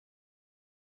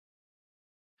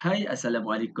Hi,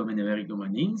 Assalamualaikum and a very good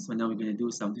morning. So now we're going to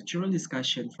do some tutorial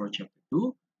discussion for chapter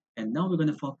 2. And now we're going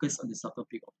to focus on the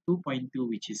subtopic of 2.2,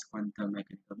 which is quantum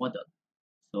mechanical model.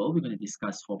 So we're going to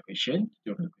discuss 4 questions,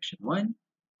 tutorial question 1,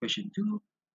 question 2,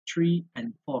 3,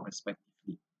 and 4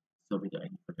 respectively. So without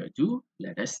any further ado,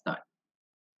 let us start.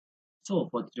 So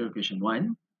for tutorial question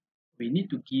 1, we need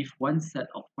to give one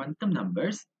set of quantum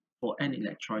numbers for an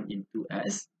electron in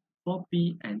 2s,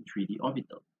 4p, and 3d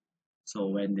orbital. So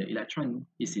when the electron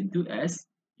is in 2s,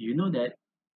 you know that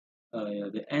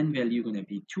the n value going to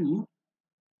be 2,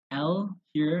 L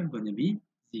here going to be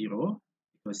 0,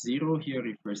 because 0 here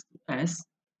refers to S,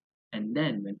 and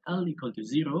then when L equal to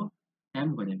 0,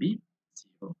 M going to be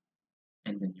 0.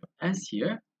 And then your S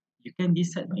here, you can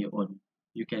decide by your own.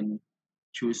 You can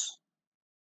choose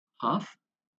half,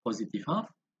 positive half,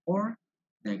 or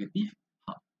negative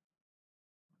half.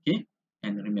 Okay,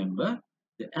 and remember,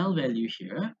 the L value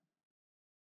here,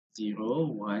 0,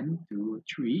 1, 2,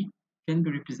 3, can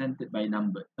be represented by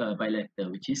number, by letter,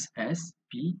 which is S,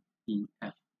 P, T,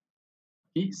 F.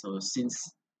 Okay, so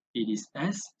since it is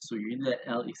S, so you know that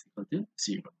L is equal to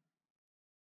 0.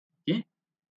 Okay,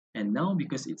 and now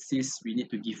because it says we need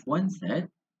to give one set,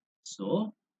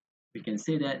 so we can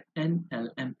say that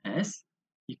NLMS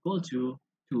equal to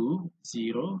 2,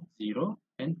 0, 0,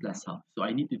 and plus half. So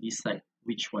I need to decide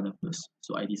which one of those.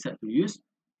 So I decide to use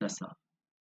plus half.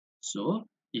 So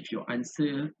if your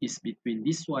answer is between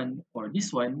this one or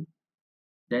this one,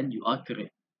 then you are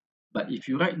correct. But if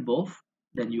you write both,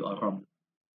 then you are wrong.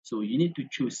 So you need to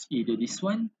choose either this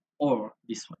one or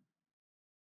this one.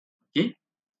 Okay,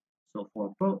 so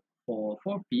for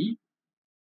 4p,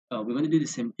 we're going to do the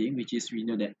same thing, which is we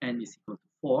know that n is equal to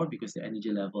 4 because the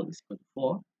energy level is equal to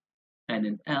 4, and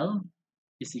then L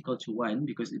is equal to 1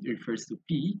 because it refers to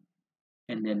p,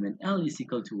 and then when L is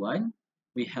equal to 1,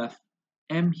 we have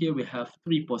M here, we have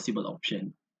 3 possible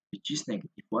options, which is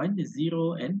negative 1,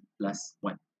 0, and plus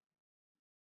 1.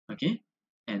 Okay,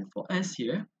 and for S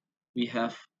here, we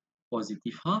have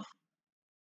positive half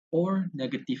or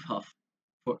negative half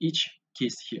for each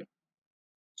case here.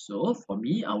 So for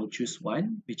me, I will choose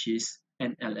 1, which is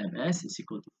NLMS is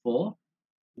equal to 4,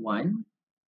 1,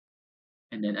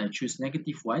 and then I choose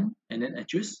negative 1, and then I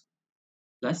choose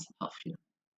plus half here.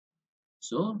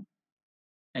 So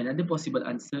another possible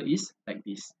answer is like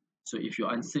this. So if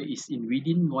your answer is in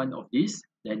within one of these,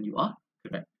 then you are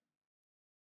correct.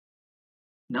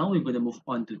 Now we're going to move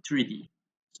on to 3D.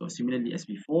 So similarly as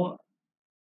before,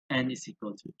 n is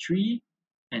equal to 3,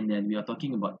 and then we are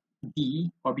talking about d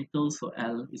orbital, so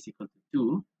L is equal to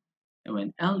 2. And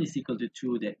when L is equal to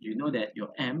 2, that you know that your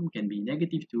M can be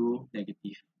negative 2,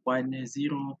 negative 1,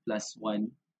 0, plus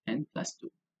 1, and plus 2.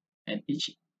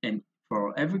 And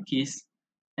for every case,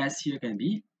 S here can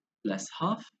be plus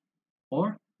half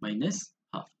or minus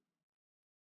half.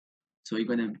 So you're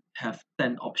going to have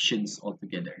 10 options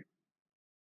altogether.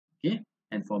 Okay,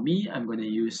 and for me, I'm going to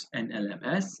use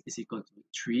NLMS is equal to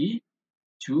 3,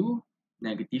 2,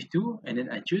 negative 2, and then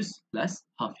I choose plus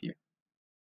half here.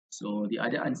 So the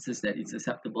other answers that is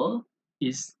acceptable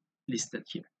is listed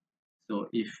here. So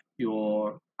if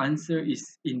your answer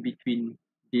is in between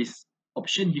this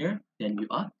option here, then you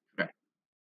are correct.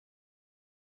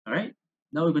 Alright,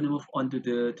 now we're going to move on to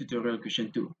the tutorial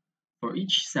question 2. For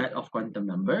each set of quantum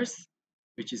numbers,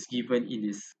 which is given in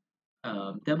this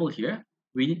table here,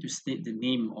 we need to state the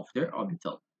name of their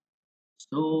orbital.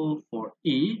 So for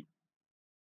A,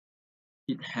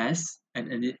 it has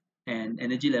an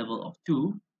energy level of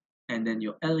 2, and then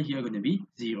your L here going to be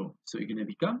 0. So it's going to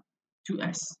become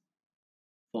 2s.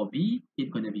 For B, it's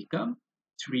going to become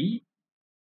 3d.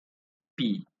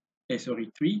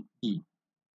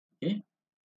 Okay,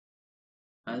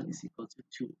 L is equal to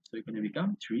 2, so it's going to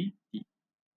become 3d.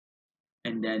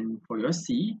 And then for your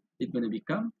C, it's going to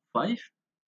become 5p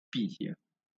here.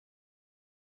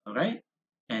 Alright,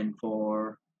 and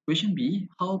for question B,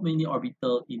 how many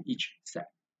orbital in each set?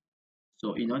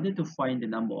 So in order to find the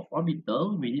number of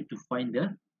orbital, we need to find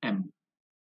the m.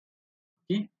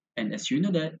 Okay, and as you know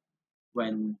that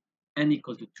when n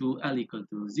equal to 2, L equal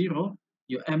to 0,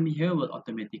 your m here will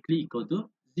automatically equal to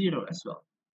 0 as well.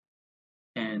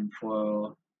 And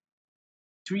for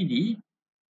 3D,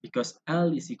 because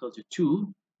L is equal to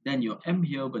 2, then your m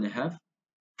here going to have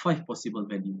 5 possible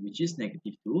values, which is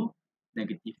negative 2,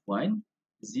 negative 1,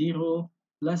 0,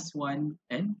 plus 1,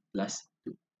 and plus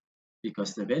 2.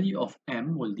 Because the value of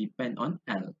m will depend on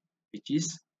L, which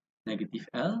is negative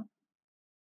L,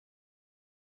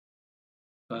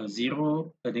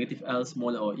 0, negative L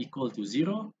smaller or equal to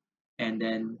 0, and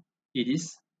then it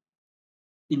is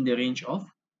in the range of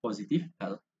positive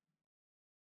L.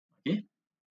 Okay,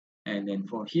 and then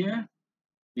for here,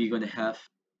 we're going to have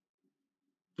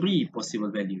three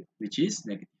possible value, which is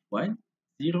 -1,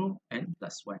 0, and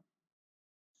 +1.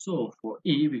 So for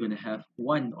A, we're going to have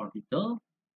one orbital.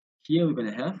 Here we're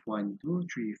going to have 1, 2,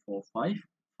 3, 4, 5,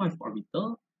 5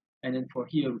 orbital. And then for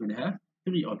here, we're going to have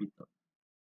 3 orbital.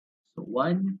 So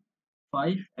 1,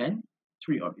 5, and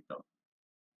 3 orbital.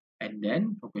 And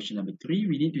then for question number 3,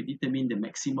 we need to determine the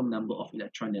maximum number of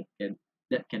electrons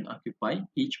that can occupy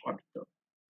each orbital.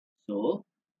 So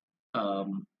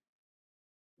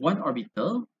one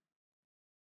orbital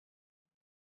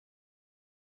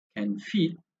can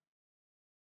fit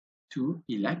 2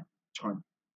 electrons.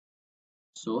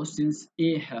 So since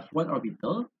A have one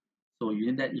orbital, so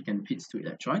you know that it can fit 2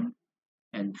 electrons,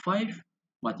 and 5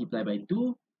 multiplied by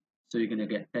 2, so you're gonna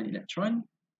get 10 electron.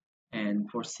 And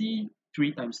for C,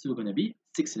 3 times 2 gonna be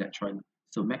 6 electron.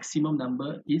 So maximum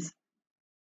number is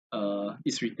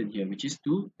written here, which is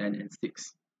 2, 10, and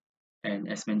 6. And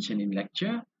as mentioned in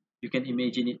lecture, you can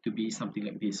imagine it to be something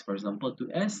like this. For example,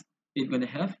 2s, it's gonna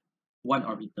have one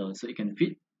orbital, so it can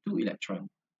fit 2 electron.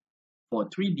 For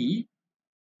 3D,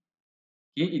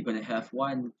 okay, it's gonna have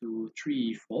 1, 2,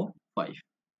 3, 4, 5,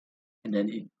 and then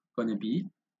it's gonna be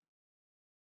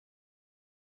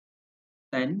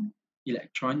 10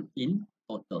 electron in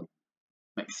total,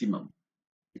 maximum,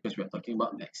 because we're talking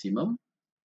about maximum.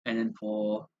 And then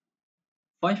for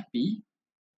 5p,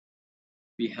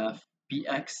 we have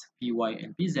px, py,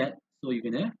 and pz, so you're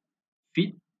gonna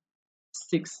fit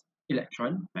 6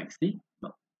 electron maximum.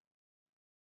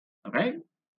 Alright,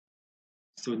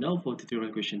 so now for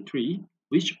tutorial question 3,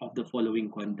 which of the following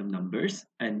quantum numbers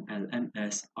and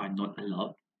LMS are not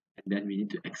allowed? And then we need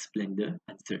to explain the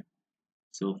answer.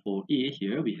 So for A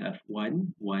here, we have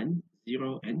 1, 1,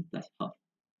 0, and plus half.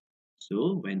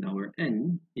 So when our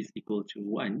n is equal to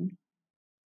 1,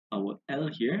 our L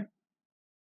here,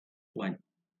 1.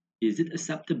 Is it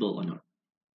acceptable or not?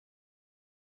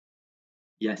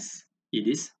 Yes, it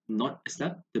is not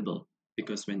acceptable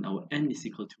because when our n is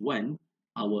equal to 1,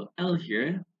 our L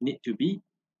here need to be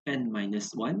n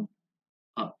minus 1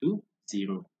 up to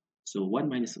 0. So 1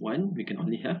 minus 1, we can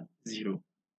only have 0.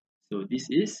 So this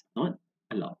is not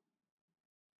allowed.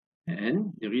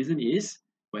 And the reason is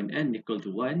when n equal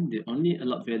to 1, the only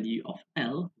allowed value of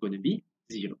L going to be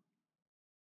 0.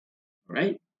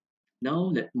 Alright,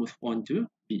 now let's move on to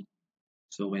B.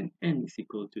 So when n is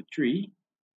equal to 3,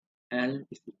 L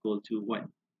is equal to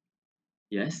 1.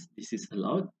 Yes, this is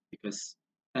allowed because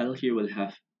L here will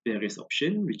have various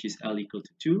options, which is L equal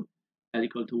to 2, L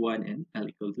equal to 1, and L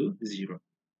equal to 0.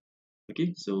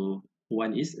 Okay, so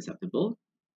 1 is acceptable.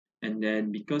 And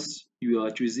then because you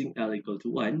are choosing L equal to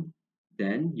 1,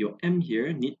 then your M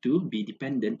here need to be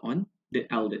dependent on the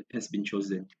L that has been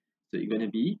chosen. So you're going to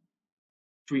be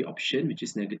 3 options, which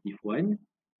is -1,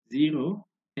 0,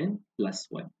 and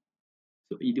 +1.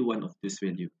 So either one of those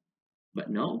value. But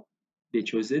now they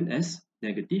chosen as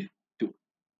 -2.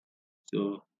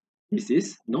 So this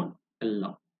is not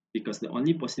allowed because the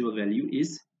only possible value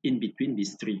is in between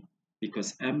these 3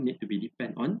 because M need to be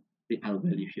depend on the L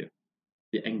value here,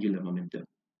 the angular momentum.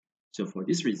 So for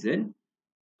this reason,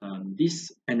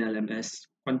 this NLMS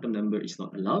quantum number is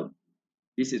not allowed.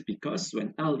 This is because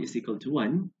when L is equal to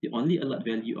 1, the only allowed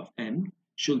value of M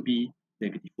should be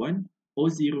 -1 or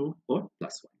 0 or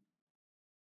 +1.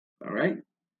 Alright,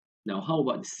 now how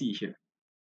about the C here?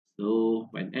 So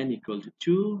when n equal to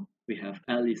 2, we have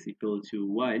L is equal to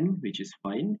 1, which is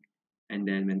fine. And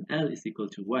then when L is equal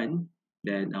to 1,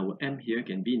 then our M here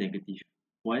can be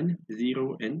 -1,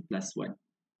 0, and +1.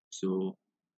 So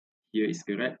here is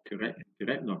correct, correct, and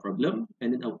correct, no problem.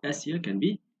 And then our S here can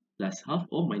be +½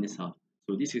 or -½.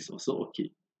 So this is also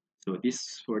okay. So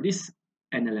this for this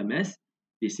NLMS,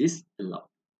 this is allowed.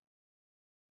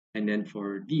 And then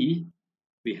for D,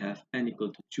 we have n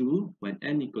equal to 2. When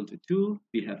n equal to 2,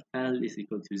 we have L is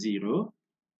equal to 0.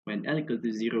 When L equal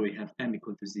to 0, we have M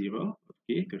equal to 0.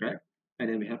 Okay, correct. And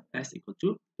then we have S equal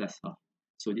to +½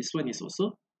 So this one is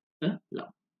also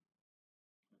allowed.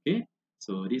 Okay,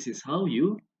 so this is how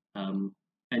you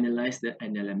analyze the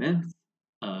NLMS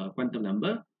quantum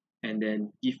number and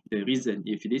then give the reason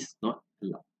if it is not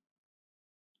allowed.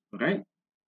 Alright.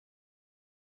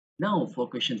 Now for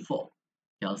question 4.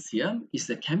 Calcium is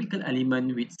a chemical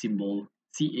element with symbol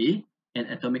Ca and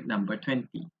atomic number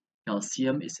 20.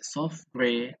 Calcium is a soft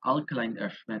gray alkaline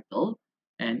earth metal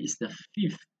and is the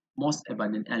 5th most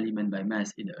abundant element by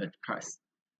mass in the Earth crust.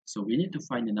 So we need to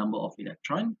find the number of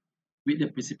electrons with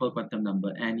the principal quantum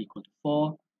number n equal to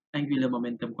 4, angular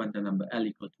momentum quantum number L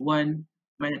equal to 1,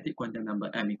 magnetic quantum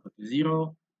number M equal to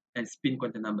 0, and spin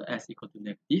quantum number S equal to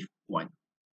 -1.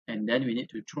 And then we need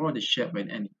to draw the shape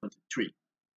when n equal to 3.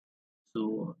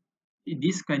 So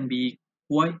this can be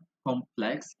quite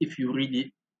complex if you read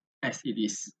it as it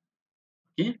is.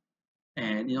 Okay,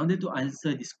 and in order to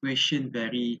answer this question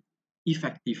very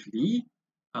effectively,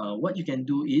 what you can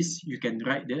do is you can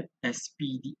write the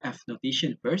SPDF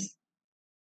notation first,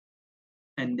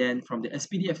 and then from the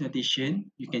SPDF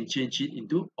notation, you can change it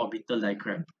into orbital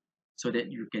diagram so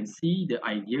that you can see the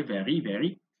idea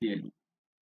very clearly.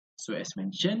 So as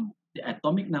mentioned, the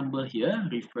atomic number here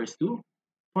refers to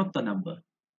proton number.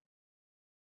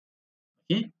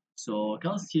 Okay, so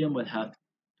calcium will have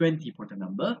 20 proton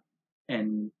number,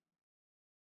 and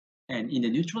in the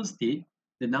neutral state,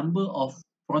 the number of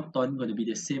proton going to be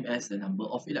the same as the number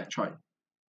of electron.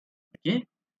 Okay,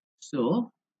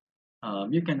 so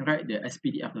you can write the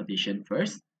SPDF notation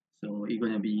first. So it's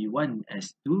going to be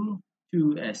 1s2,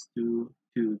 2s2,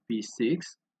 2p6.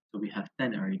 So we have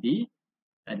 10 already.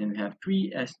 And then we have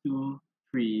 3s2,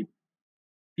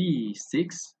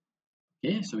 3p6.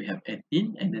 Okay, so we have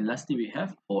 18. And then lastly, we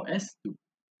have 4s2.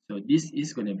 So this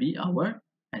is going to be our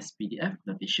SPDF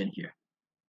notation here.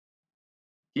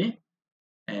 Okay,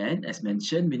 and as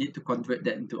mentioned, we need to convert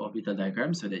that into orbital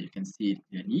diagram so that you can see it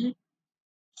clearly.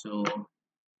 So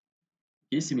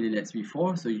okay, similarly as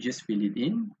before, so you just fill it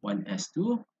in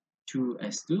 1s2,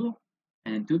 2s2,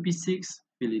 and then 2p6,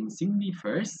 fill in singly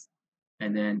first,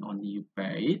 and then only you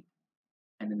pair it,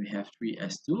 and then we have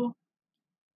 3s2,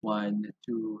 1,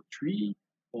 2, 3,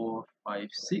 4, 5,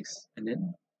 6, and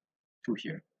then 2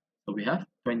 here. So we have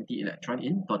 20 electron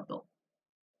in total.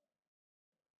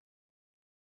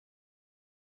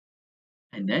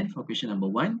 And then for question number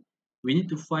 1, we need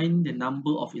to find the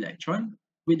number of electron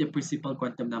with the principal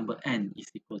quantum number n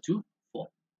is equal to 4.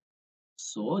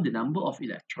 So the number of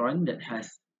electron that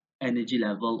has energy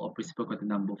level or principal quantum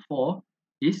number 4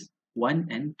 is 1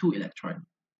 and 2 electron.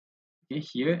 Okay,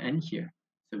 here and here.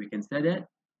 So we can say that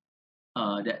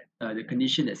the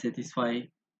condition that satisfy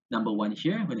number 1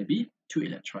 here going to be 2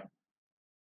 electron.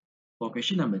 For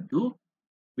question number 2,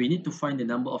 we need to find the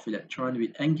number of electron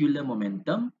with angular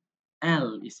momentum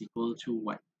L is equal to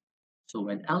 1. So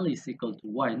when L is equal to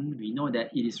 1, we know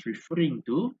that it is referring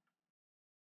to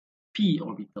p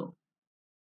orbital.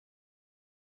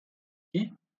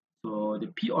 Okay, so the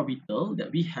p orbital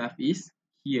that we have is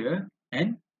here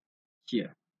and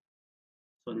here.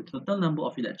 So the total number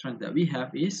of electrons that we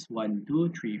have is 1,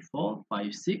 2, 3, 4,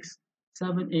 5, 6,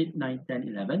 7, 8, 9, 10,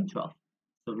 11, 12.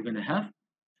 So we're going to have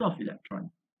 12 electrons.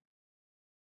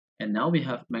 And now we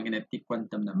have magnetic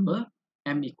quantum number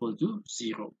m equal to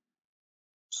 0.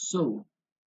 So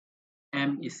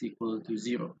m is equal to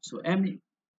 0. So m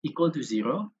equal to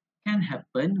 0 can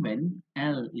happen when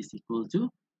L is equal to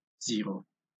 0.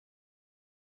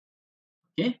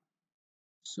 Okay,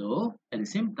 so at the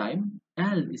same time,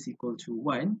 L is equal to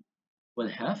 1 will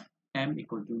have m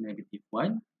equal to negative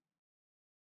 1,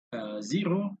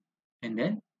 0, and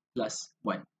then plus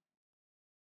 1.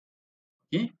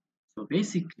 Okay, so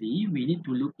basically we need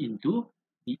to look into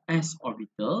the s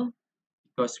orbital,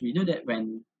 because we know that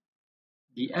when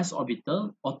the s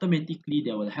orbital, automatically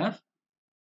they will have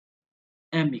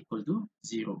m equal to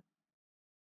 0,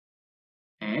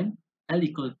 and L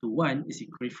equal to 1 is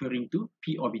referring to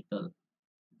p orbital,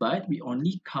 but we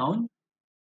only count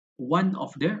one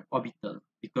of the orbital,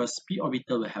 because p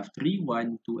orbital will have 3,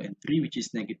 1, 2, and 3, which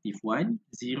is negative 1,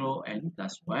 0, and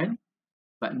plus 1.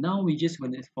 But now we just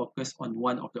going to focus on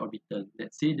one of the orbital.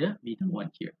 Let's say the middle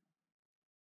one here.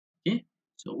 Okay,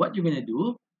 so what you're going to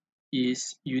do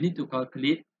is you need to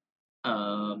calculate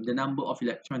the number of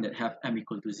electrons that have m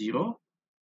equal to 0,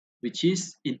 which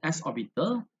is in s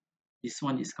orbital. This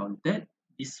one is counted,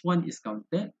 this one is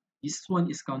counted, this one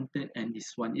is counted, and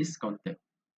this one is counted.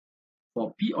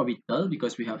 For p orbital,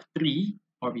 because we have 3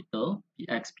 orbital,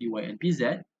 px, py, and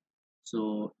pz,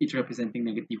 so each representing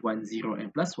negative 1, 0,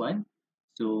 and plus 1.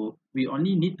 So we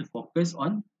only need to focus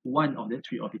on one of the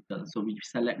 3 orbitals. So we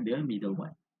select the middle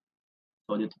one.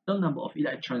 So the total number of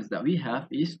electrons that we have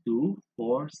is 2,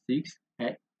 4, 6,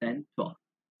 8, 10, 12.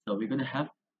 So we're going to have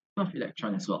 12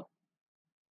 electrons as well.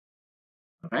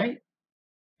 Alright.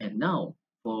 And now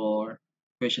for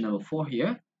question number 4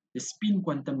 here, the spin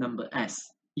quantum number s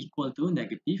equal to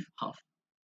negative half.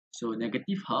 So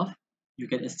negative half, you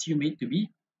can assume it to be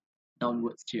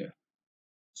downwards here.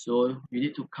 So you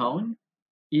need to count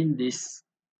in this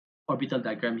orbital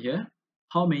diagram here,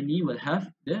 how many will have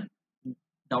the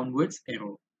downwards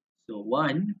arrow. So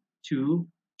 1, 2,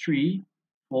 3,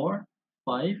 4,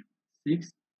 5,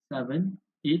 6, 7,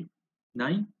 8,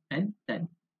 9, and 10.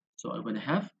 So I'm going to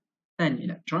have 10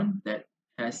 electron that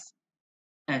has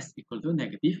s equal to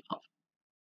negative half.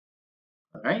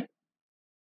 Alright.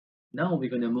 Now we're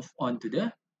going to move on to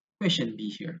the question B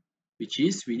here, which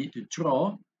is we need to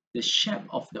draw the shape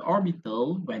of the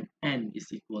orbital when n is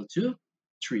equal to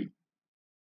 3.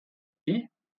 Okay,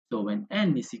 so when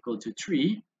n is equal to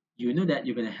 3, you know that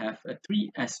you're going to have a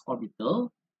 3s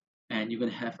orbital and you're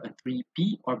going to have a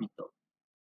 3p orbital.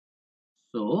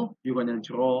 So you're going to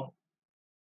draw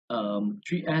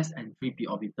 3s and 3p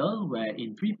orbital, where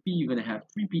in 3p you're going to have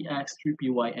 3px,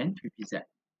 3py, and 3pz.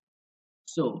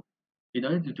 So in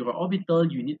order to draw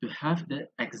orbital, you need to have the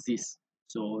axis.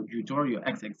 So you draw your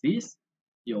x-axis,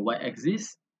 your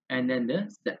y-axis, and then the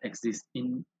z-axis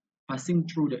in passing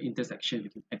through the intersection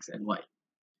between x and y.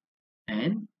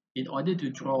 And in order to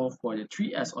draw for the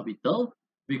 3s orbital,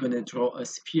 we're going to draw a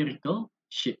spherical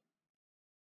shape.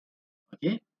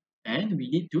 Okay, and we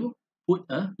need to put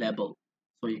a label.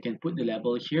 So you can put the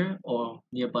label here or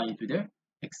nearby to the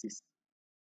axis.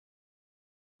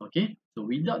 Okay, so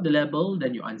without the label,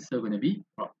 then your answer going to be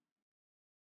wrong.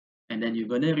 And then you're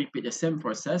going to repeat the same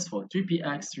process for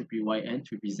 3px, 3py, and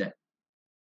 3pz.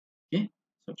 Okay,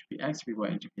 so 3px,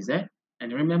 3py, and 3pz.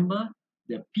 And remember,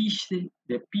 the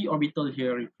p orbital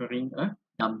here referring a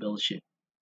dumbbell shape.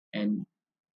 And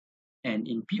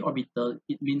in p orbital,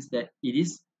 it means that it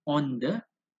is on the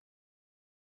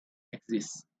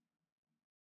axis.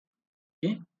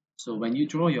 Okay, so when you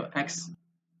draw your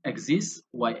x-axis,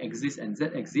 y-axis, and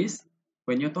z-axis,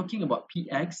 when you're talking about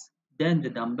px, then the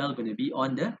dumbbell going to be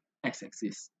on the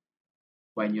x-axis.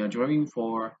 When you're drawing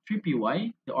for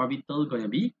 3py, the orbital going to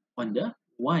be on the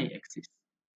y-axis.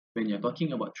 When you're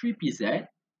talking about 3pz,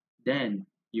 then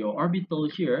your orbital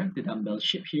here, the dumbbell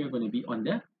shape here, going to be on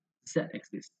the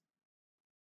z-axis.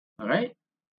 Alright,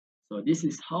 so this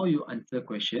is how you answer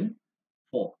question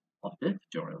 4 of the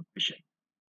tutorial question.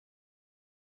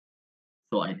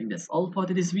 So I think that's all for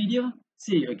today's video.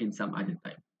 See you again some other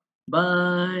time.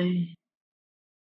 Bye!